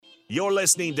You're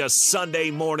listening to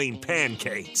Sunday Morning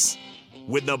Pancakes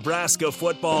with Nebraska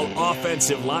football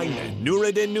offensive lineman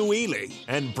Nuruddin Nuili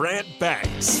and Brant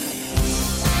Banks.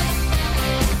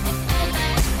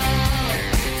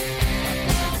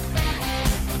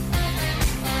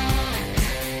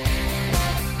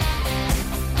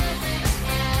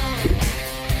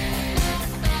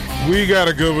 We got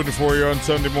a good one for you on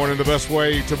Sunday morning. The best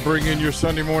way to bring in your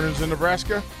Sunday mornings in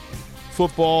Nebraska: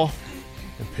 football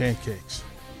and pancakes.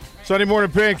 Sunday morning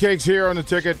pancakes here on the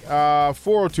ticket.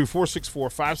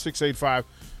 402-464-5685.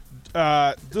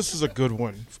 This is a good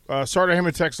one. Starter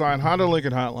Hammond text line, Honda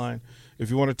Lincoln hotline. If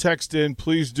you want to text in,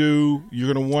 please do.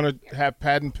 You're going to want to have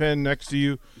pad and pen next to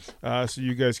you so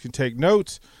you guys can take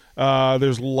notes.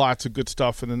 There's lots of good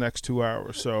stuff in the next 2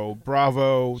 hours. So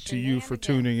bravo to you for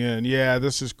tuning in. Yeah,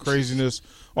 this is craziness.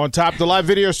 On top of the live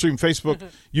video stream, Facebook,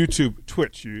 YouTube,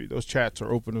 Twitch. Those chats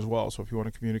are open as well. So if you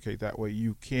want to communicate that way,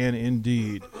 you can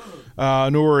indeed.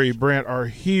 Nori, Brant are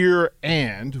here,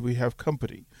 and we have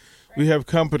company.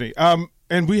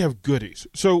 And we have goodies.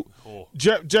 So, cool.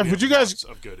 Jeff, would you guys?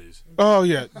 Of goodies. Oh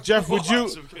yeah, Jeff, would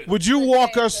you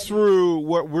walk us through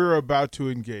what we're about to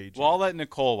engage? Well, I'll let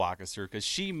Nicole walk us through because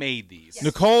she made these. Yes.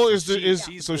 Nicole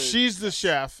she's the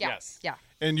chef. Yes. Yeah.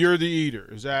 And you're the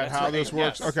eater. Is that how this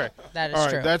works? Yes. Okay. That is all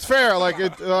right, true. that's fair.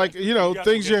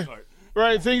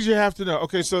 Things you have to know.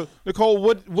 Okay, so Nicole,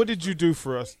 what did you do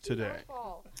for us today?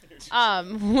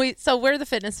 We're the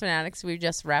Fitness Fanatics. We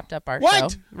just wrapped up our show.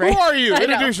 What? Right? Who are you?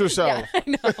 Introduce yourself. Yeah, I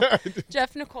know.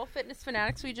 Jeff, Nicole, Fitness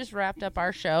Fanatics. We just wrapped up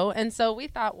our show, and so we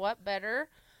thought, what better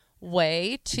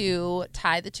way to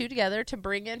tie the two together to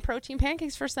bring in protein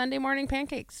pancakes for Sunday morning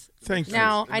pancakes. Thank you.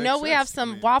 Now, I know we have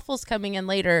some waffles coming in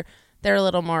later. They're a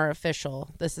little more official.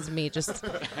 This is me just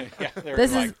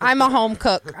I'm a home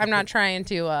cook. I'm not trying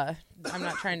to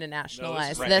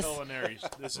nationalize this.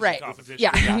 This is right. competition.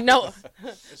 Yeah. No.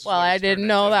 Well, I didn't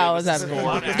know that was happening.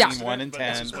 Yeah. 1 in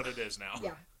 10. This is what it is now.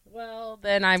 Yeah. Well,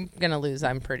 then I'm going to lose,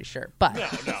 I'm pretty sure. But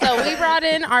So we brought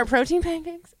in our protein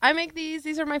pancakes. I make these.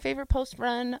 These are my favorite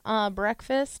post-run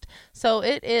breakfast. So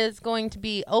it is going to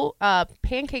be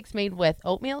pancakes made with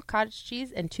oatmeal, cottage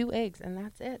cheese, and 2 eggs, and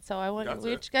that's it. So I want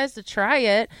you guys to try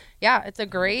it. Yeah, it's a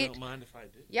great. I don't mind if I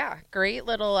do. Yeah, great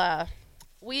little.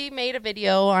 We made a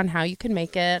video on how you can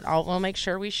make it. We'll make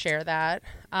sure we share that.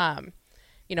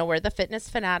 We're the Fitness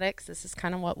Fanatics. This is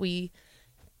kind of what we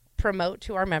promote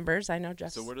to our members. I know,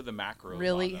 Jeff. So what are the macros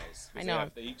really, on those? I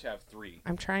know. They each have 3.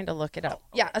 I'm trying to look it up.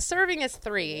 Okay. Yeah, a serving is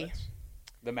 3.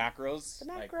 The macros? The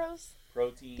macros.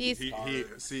 Protein. He's a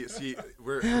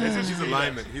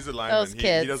lineman. He's a lineman. Those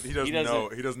kids. He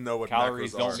doesn't know what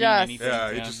calories macros don't are. mean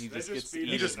anything. He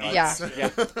just eats. Yeah.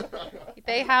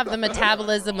 They have the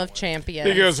metabolism of champions.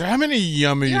 He goes, how many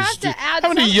yummies? You have to add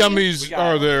how many something. yummies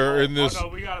are there in this? Oh, no,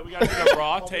 we got to do a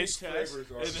raw taste test.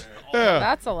 Yeah.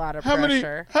 That's a lot of How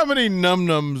pressure. many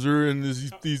num-nums are in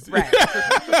these? Right.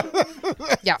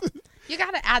 Yeah. You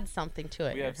got to add something to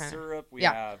it. We have syrup. We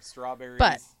Yeah. have strawberries.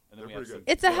 But and then we pretty have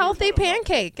good. it's a healthy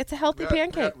pancake. It's a healthy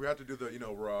pancake. We have to do the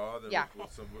raw. Then Yeah.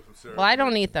 with some syrup. Well, I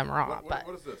don't eat them raw, but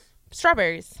What is this?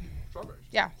 strawberries. Strawberries.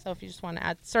 Yeah, so if you just want to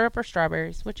add syrup or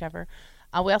strawberries, whichever.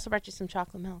 We also brought you some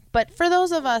chocolate milk. But for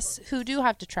those of us who do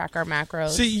have to track our macros.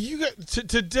 See, you got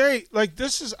today. Like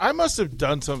this is. I must have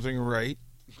done something right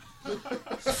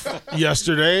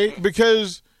yesterday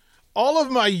because all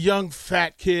of my young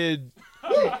fat kid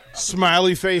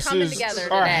smiley faces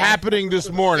are happening this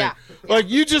morning. Yeah. Like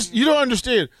you don't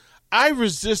understand. I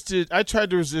tried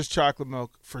to resist chocolate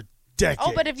milk for decades.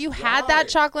 Oh, but if you had that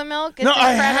chocolate milk, it's no,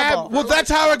 incredible. I have. Well, that's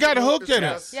how I got hooked in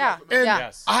it. Yeah. And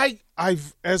Yes. I've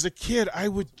as a kid, I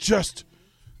would just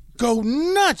go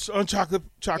nuts on chocolate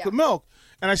milk,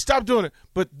 and I stopped doing it.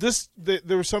 But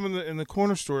there was some in the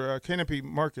corner store, Canopy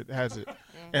Market has it,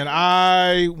 and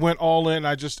I went all in.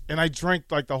 I drank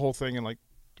like the whole thing in like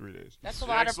 3 days. That's a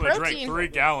lot of Actually protein.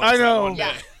 drank 3 gallons. I know. One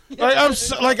day.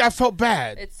 Like I felt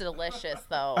bad. It's delicious,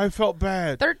 though. I felt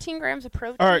bad. 13 grams of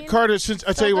protein. All right, Carter. Since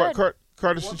I tell you what,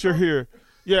 Carter, since you're here,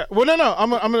 yeah. Well, no.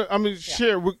 I'm gonna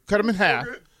share. We'll cut them in half.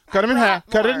 Cut them in half.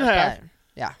 Cut it in half.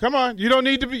 Yeah. Come on. You don't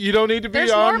need to be.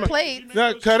 There's on. more plates.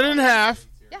 No, cut it in half.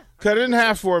 Yeah. Cut it in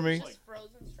half for me.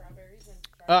 Frozen strawberries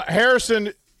and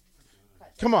Harrison.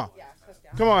 Come on.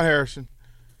 Come on, Harrison.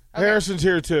 Okay. Harrison's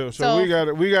here too, so we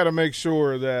got to make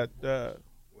sure that.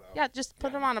 Yeah, just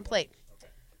put them on a plate.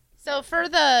 So for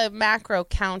the macro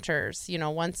counters,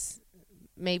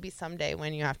 maybe someday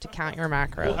when you have to count your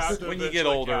macros. When you get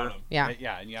older. Yeah.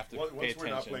 And you have to pay Once attention. we're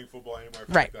not playing football anymore.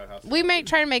 Right. That has to We may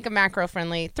try to make a macro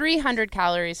friendly. 300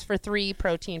 calories for 3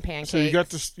 protein pancakes. So you got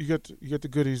the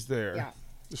goodies there. Yeah.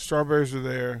 The strawberries are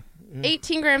there.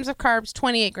 18 grams of carbs,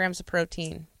 28 grams of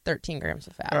protein. 13 grams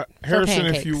of fat. for Harrison,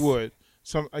 if pancakes. you would,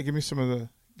 give me some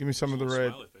of the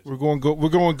red. We're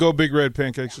going go big red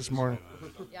pancakes this morning.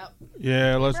 Yep.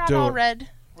 Yeah, let's Brought do all it. red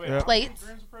Yeah. plates.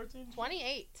 Grams of protein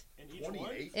 28 in each one?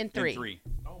 in three.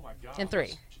 Oh my god. In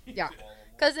three. Yeah.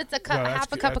 Because it's No, that's half a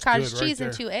good- cup of that's cottage good right cheese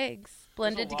and there. 2 eggs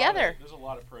blended There's a lot together. of- There's a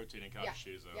lot of protein in cottage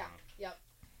cheese, though. Yeah. Yep.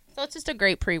 So it's just a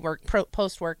great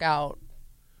post-workout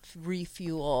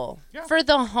refuel for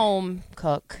the home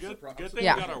cook. Good thing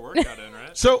Yeah. we got our workout in,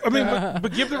 right? So I mean,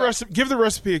 but give the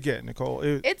recipe again, Nicole.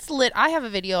 It's lit. I have a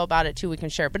video about it too. We can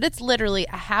share, but it's literally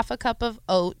a half a cup of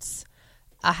oats,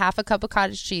 a half a cup of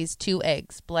cottage cheese, 2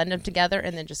 eggs, blend them together,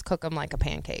 and then just cook them like a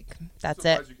pancake. That's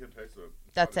it. You can taste the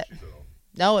That's cottage it. cheese at all.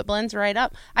 No, it blends right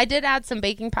up. I did add some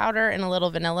baking powder and a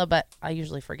little vanilla, but I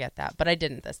usually forget that. But I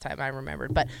didn't this time. I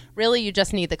remembered. But really, you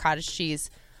just need the cottage cheese,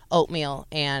 oatmeal,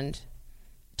 and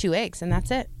 2 eggs, and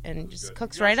that's it. And it just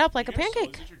cooks right up like a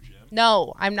pancake.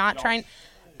 No, I'm not trying.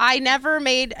 I never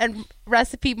made a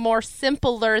recipe more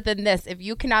simpler than this. If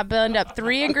you cannot blend up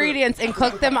 3 ingredients and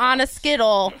cook them on a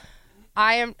skillet,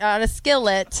 I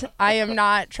am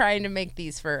not trying to make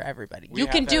these for everybody. You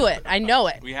can do it. I know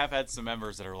it. We have had some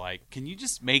members that are like, "Can you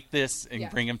just make this and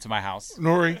bring them to my house?"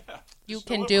 Nori, You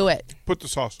can do it. put the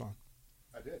sauce on.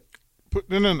 I did.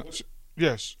 No.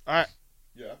 Yes,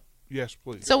 Yeah. yes,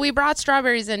 please. So we brought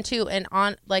strawberries in too, and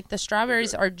the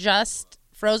strawberries are just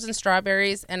frozen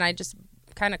strawberries, and I just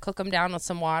kind of cook them down with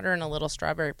some water and a little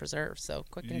strawberry preserve. So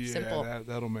quick and simple.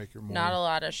 That'll make your morning. Not a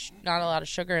lot of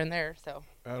sugar in there. So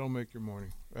That'll make your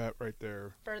morning. That right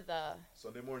there. for the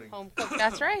Sunday morning. home cook,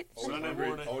 that's right.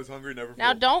 Always hungry, never full.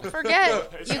 Now don't forget,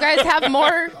 you guys have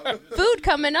more food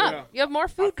coming up. You have more I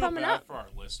food feel coming bad up. for our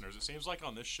listeners. It seems like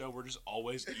on this show we're just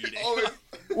always eating.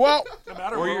 Well, No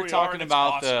matter Or where you're we talking are, it's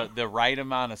about awesome. the right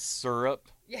amount of syrup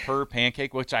per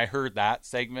pancake, which I heard that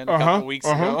segment a Uh-huh, couple weeks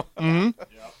ago.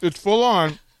 it's full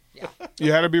on. Yeah.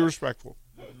 You had to be respectful.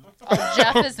 Oh,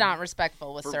 Jeff is not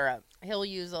respectful with syrup. He'll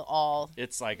use all.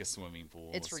 It's like a swimming pool.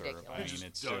 It's of syrup. ridiculous. I mean,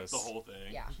 it's Dunk just the whole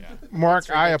thing. Yeah. Mark, It's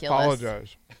I ridiculous.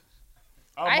 apologize.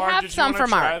 Oh, I Mark, have did you some wanna for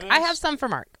try Mark. this? I have some for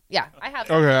Mark. Yeah, I have.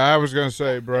 Okay, I was gonna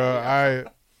say, bro,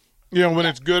 when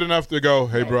it's good enough to go,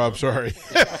 hey, bro, I'm sorry.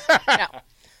 No.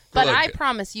 But Look. I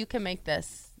promise you can make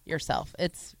this yourself.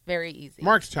 It's very easy.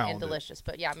 Mark's and talented. delicious.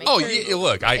 But yeah, make Oh, sure yeah,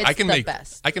 look, I it's can the make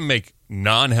best. I can make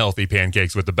non-healthy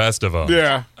pancakes with the best of them.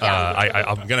 Yeah,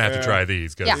 I'm gonna have to try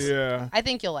these because Yeah. yeah. I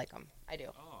think you'll like them. I do.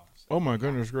 Oh my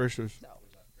goodness gracious.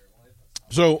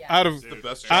 So out of The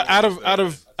best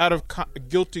out of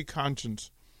guilty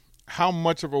conscience, how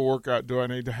much of a workout do I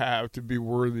need to have to be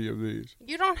worthy of these?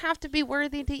 You don't have to be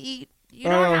worthy to eat. You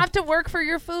don't have to work for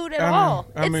your food at all.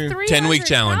 I mean, it's 10-week 300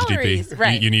 challenge, calories. DP.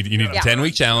 Right. You need a Yeah.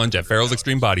 10-week challenge at Farrell's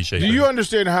Extreme Body Shaper. Do you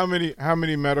understand how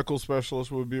many medical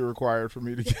specialists would be required for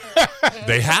me to get?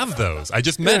 They have those. I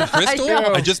just met Crystal.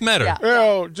 know. I just met her. Yeah. You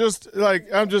know, just like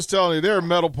I'm just telling you, there are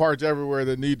metal parts everywhere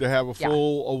that need to have a Yeah.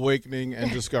 full awakening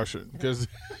and discussion because.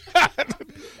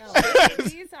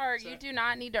 These are you do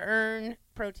not need to earn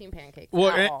protein pancakes. Well,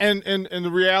 at all. and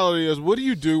the reality is, what do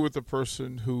you do with the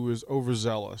person who is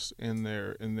overzealous in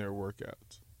their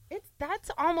workouts?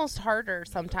 That's almost harder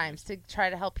sometimes to try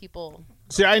to help people.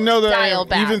 See, I know that Dial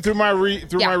back. even through my my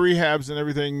Yeah. rehabs and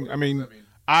everything. I mean,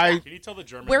 Can you tell the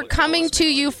German? We're look coming close? to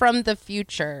you from the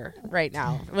future right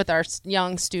now with our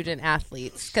young student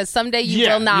athletes because someday you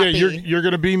will not be. You're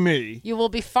going to be me. You will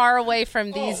be far away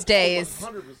from these days,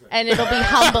 and it'll be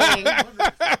humbling.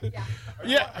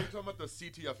 Yeah. Are you talking about the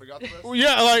CT? I forgot the rest. Well,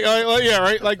 yeah, like yeah,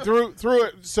 right. Like through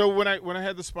it. So when I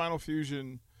had the spinal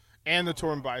fusion and the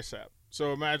torn bicep.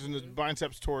 So imagine the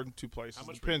biceps torn in 2 places. How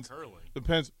much the were you pins, curling? the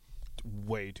pins,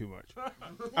 way too much.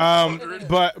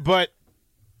 But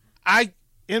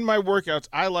in my workouts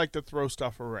I like to throw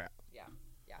stuff around. Yeah.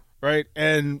 Right,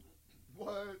 and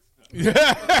What?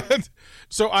 yeah.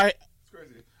 So It's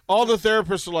crazy. all the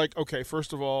therapists are like, okay,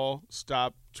 first of all,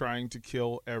 stop trying to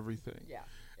kill everything. Yeah.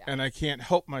 And I can't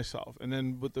help myself. And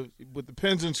then with the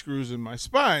pins and screws in my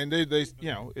spine, they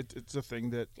it's a thing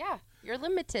that Yeah, you're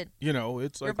limited.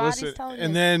 it's Your like body's listen. telling And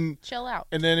you. then Chill out.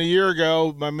 a year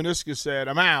ago, my meniscus said,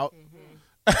 "I'm out."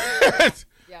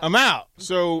 I'm out.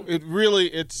 So it really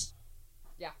it's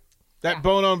Yeah. that Yeah.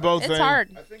 bone on bone thing. It's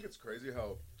hard. I think it's crazy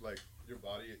how like your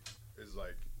body is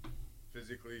like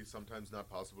physically sometimes not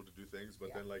possible to do things,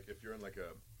 but then like if you're in like a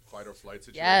fight or flight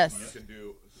situation, Yes. you can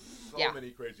do so Yeah.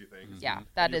 many crazy things. Yeah, And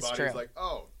that your is body's true. like,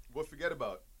 oh, we'll forget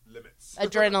about limits.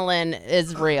 Adrenaline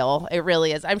is real. It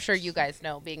really is. I'm sure you guys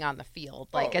know being on the field.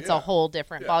 Like, it's a yeah. whole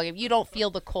different ballgame. You don't feel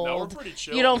the cold. pretty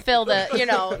chill. You don't feel the,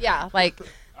 like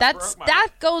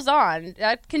that goes on.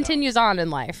 That continues on in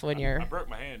life when I you're. broke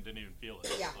my hand, didn't even feel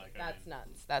it. Yeah, Like, that's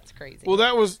nuts. That's crazy. Well,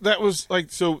 that was like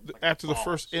so after the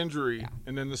first injury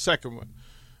and then the second one,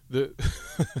 the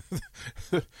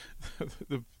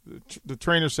the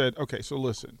trainer said, "Okay, so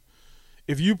listen,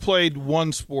 if you played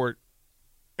one sport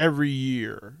every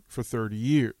year for 30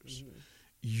 years,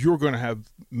 you're going to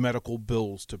have medical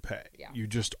bills to pay. Yeah. You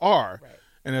just are. Right.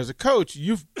 And as a coach,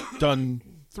 you've done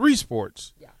 3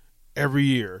 sports every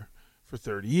year for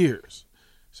 30 years.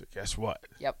 So guess what?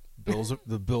 Yep.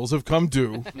 The bills have come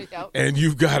due, Yep. and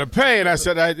you've got to pay." And I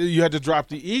said, "You had to drop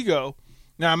the ego."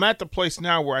 Now I'm at the place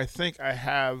now where I think I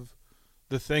have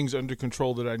the things under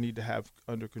control that I need to have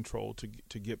under control to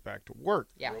get back to work.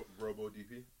 Yeah. Robo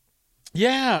DP.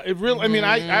 Yeah, it really. I mean,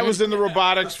 I was in the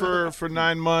robotics for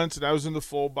 9 months, and I was in the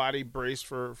full body brace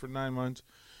for 9 months,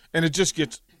 and it just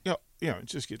gets it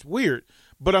just gets weird.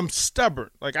 But I'm stubborn.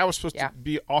 Like I was supposed to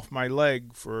be off my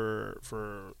leg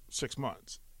for 6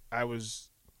 months. I was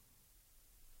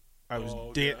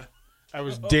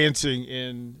dancing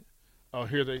in. Oh,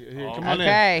 here come on in.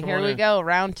 Okay, Come here on we in. go.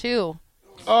 Round 2.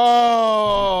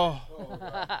 Oh.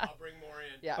 I'll bring more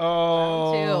in. Yeah.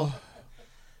 Oh. Round 2.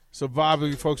 So,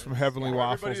 Bobby, folks from Heavenly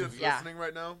Waffles. Everybody that's listening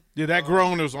right now. Yeah, that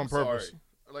groan was on I'm purpose. sorry.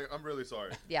 Like, I'm really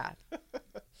sorry. Yeah.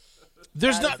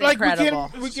 There's That not is like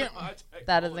incredible. we can't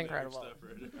That is incredible.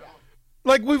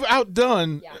 like we've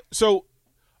outdone. Yeah. So,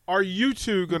 are you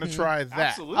two going to try that?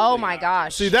 Absolutely. Oh my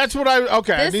gosh. See, that's what I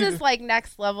This is like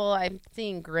next level. I'm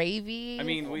seeing gravy. I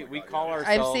mean, we call I'm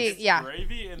ourselves. seeing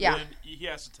Gravy, and Yeah. then he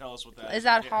has to tell us what that Is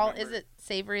that I can't remember. Is it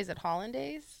savory? Is it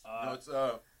hollandaise? No, it's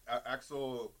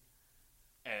Axel.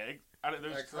 Egg?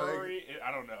 There's Egg. curry.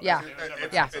 I don't know. Yeah.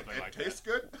 Yeah. Something like It tastes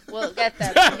that. good. We'll get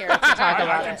them here to talk I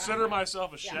about it. consider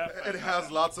myself a chef. It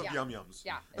has lots of yum yums.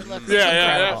 Yeah, it looks Yeah,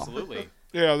 incredible. Absolutely.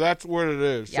 Yeah, that's what it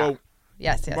is. Yeah. So,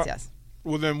 Yes.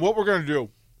 well, then what we're going to do?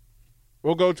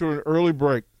 We'll go to an early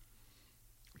break.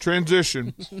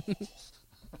 Transition.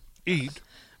 Eat.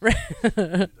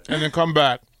 And then come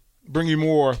back. Bring you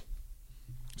more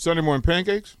Sunday morning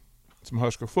pancakes, some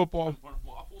Husker football,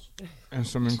 Waffles? and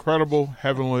some incredible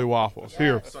heavenly waffles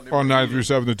here on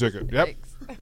 93.7 The Ticket. Yep. Thanks.